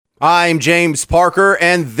I'm James Parker,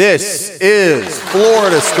 and this is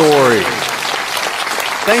Florida Story.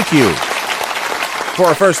 Thank you. For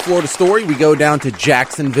our first Florida story, we go down to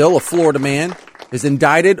Jacksonville. A Florida man is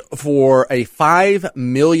indicted for a $5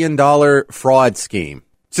 million fraud scheme.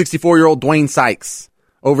 64-year-old Dwayne Sykes,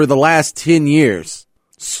 over the last 10 years,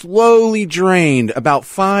 slowly drained about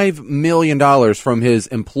 $5 million from his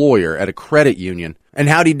employer at a credit union. And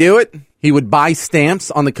how'd he do it? He would buy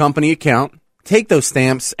stamps on the company account, take those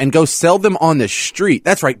stamps, and go sell them on the street.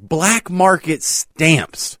 That's right, black market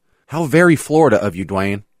stamps. How very Florida of you,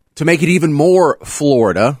 Dwayne. To make it even more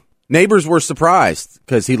Florida, neighbors were surprised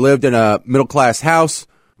because he lived in a middle-class house,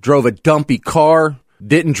 drove a dumpy car,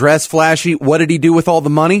 didn't dress flashy. What did he do with all the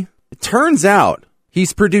money? It turns out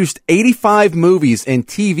he's produced 85 movies and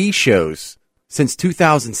TV shows since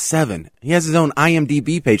 2007. He has his own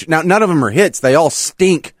IMDb page. Now, none of them are hits. They all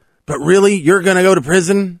stink. But really, you're going to go to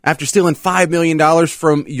prison after stealing $5 million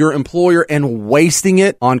from your employer and wasting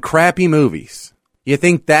it on crappy movies? You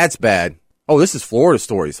think that's bad? Oh, this is Florida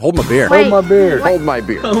Stories. Hold my beer. Hold my beer. Hold my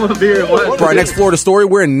beer. Hold my beer. For our next Florida story,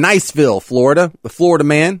 we're in Niceville, Florida. The Florida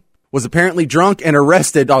man was apparently drunk and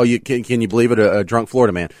arrested. Oh, can you believe it? A drunk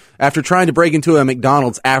Florida man. After trying to break into a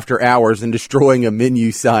McDonald's after hours and destroying a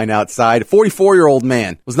menu sign outside. A 44-year-old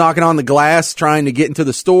man was knocking on the glass, trying to get into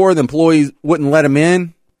the store. The employees wouldn't let him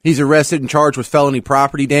in. He's arrested and charged with felony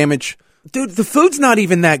property damage. Dude, the food's not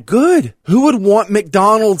even that good. Who would want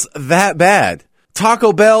McDonald's that bad?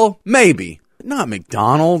 Taco Bell? Maybe. But not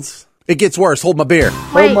McDonald's. It gets worse. Hold my beer.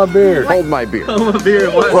 Hold my beer. Hold my beer. Hold my beer.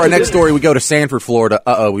 For our next story, we go to Sanford, Florida.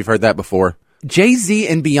 We've heard that before. Jay-Z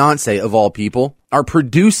and Beyonce, of all people, are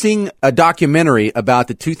producing a documentary about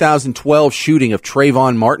the 2012 shooting of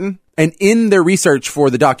Trayvon Martin. And in their research for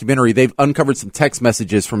the documentary, they've uncovered some text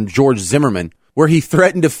messages from George Zimmerman where he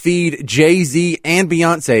threatened to feed Jay-Z and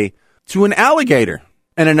Beyonce to an alligator.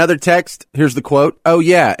 And another text, here's the quote, "Oh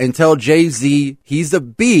yeah, and tell Jay-Z he's a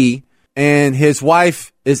B and his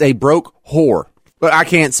wife is a broke whore." But I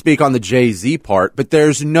can't speak on the Jay-Z part, but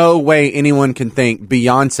there's no way anyone can think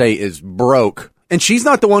Beyonce is broke. And she's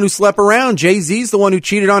not the one who slept around. Jay-Z's the one who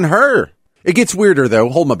cheated on her. It gets weirder, though.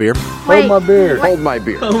 Hold my beer. Hold my beer. Hold my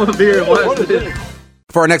beer. Hold my beer.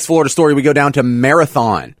 For our next Florida story, we go down to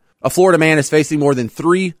Marathon. A Florida man is facing more than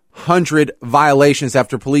 300 violations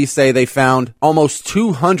after police say they found almost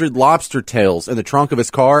 200 lobster tails in the trunk of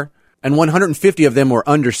his car, and 150 of them were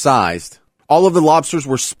undersized. All of the lobsters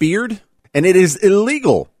were speared, and it is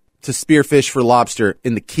illegal to spearfish for lobster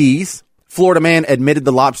in the Keys. Florida man admitted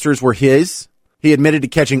the lobsters were his. He admitted to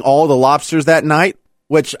catching all the lobsters that night,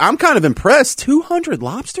 which I'm kind of impressed. 200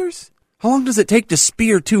 lobsters? How long does it take to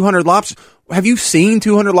spear 200 lobsters? Have you seen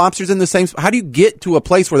 200 lobsters in the same spot? How do you get to a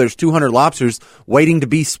place where there's 200 lobsters waiting to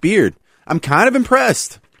be speared? I'm kind of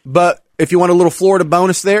impressed. But if you want a little Florida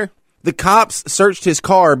bonus there, the cops searched his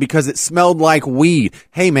car because it smelled like weed.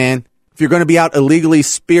 Hey, man, if you're going to be out illegally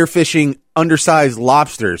spearfishing undersized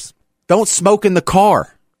lobsters, don't smoke in the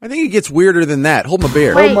car. I think it gets weirder than that. Hold my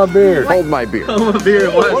beer. Hold my beer. Hold my beer. Hold my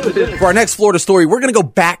beer. For our next Florida story, we're going to go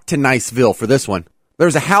back to Niceville for this one. There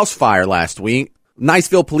was a house fire last week.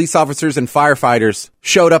 Niceville police officers and firefighters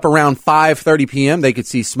showed up around 5:30 p.m. They could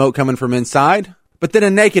see smoke coming from inside. But then a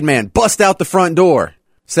naked man bust out the front door,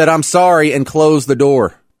 said, "I'm sorry," and closed the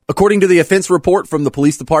door. According to the offense report from the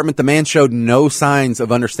police department, the man showed no signs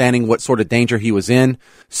of understanding what sort of danger he was in.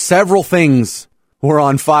 Several things were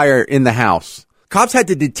on fire in the house. Cops had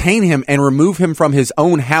to detain him and remove him from his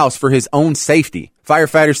own house for his own safety.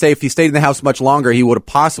 Firefighters say if he stayed in the house much longer, he would have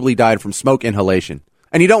possibly died from smoke inhalation.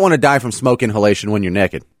 And you don't want to die from smoke inhalation when you're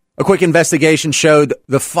naked. A quick investigation showed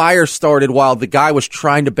the fire started while the guy was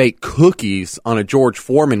trying to bake cookies on a George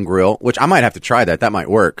Foreman grill, which I might have to try that. That might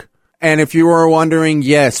work. And if you were wondering,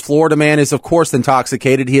 yes, Florida man is of course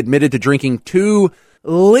intoxicated. He admitted to drinking 2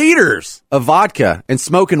 liters of vodka and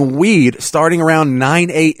smoking weed starting around 9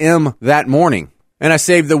 a.m. that morning. And I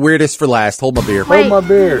saved the weirdest for last. Hold my beer. Hold my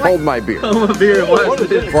beer. Hold my beer. Hold my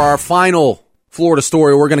beer. For our final Florida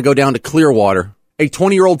story, we're going to go down to Clearwater. A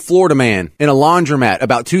 20-year-old Florida man in a laundromat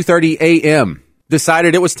about 2:30 a.m.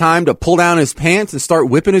 decided it was time to pull down his pants and start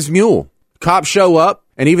whipping his mule. Cops show up,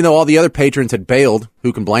 and even though all the other patrons had bailed,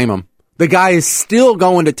 who can blame them, the guy is still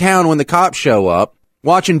going to town when the cops show up,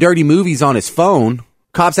 watching dirty movies on his phone.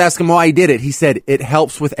 Cops ask him why he did it. He said, "It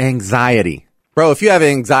helps with anxiety." Bro, if you have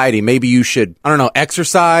anxiety, maybe you should,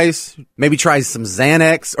 exercise, maybe try some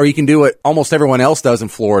Xanax, or you can do what almost everyone else does in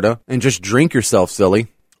Florida and just drink yourself silly.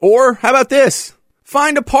 Or how about this?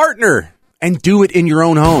 Find a partner and do it in your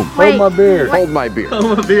own home. Hold my beer. Hold my beer.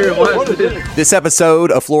 Hold my beer. This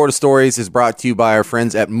episode of Florida Stories is brought to you by our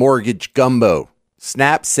friends at Mortgage Gumbo.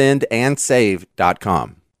 Snap, send, and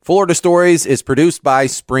save.com. Florida Stories is produced by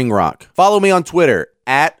Spring Rock. Follow me on Twitter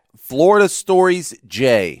at Florida Stories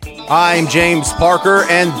J. I'm James Parker,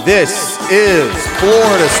 and this is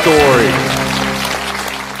Florida Stories.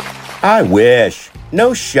 I wish.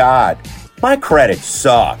 No shot. My credit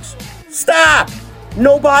sucks. Stop!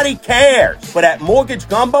 Nobody cares. But at Mortgage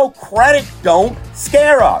Gumbo, credit don't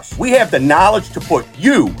scare us. We have the knowledge to put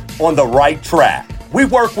you on the right track. We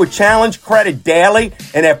work with Challenge Credit daily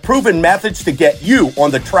and have proven methods to get you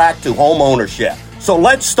on the track to home ownership. So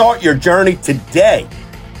let's start your journey today.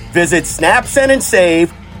 Visit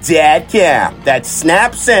SnapSendAndSave.com. That's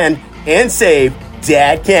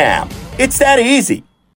SnapSendAndSave.com. It's that easy.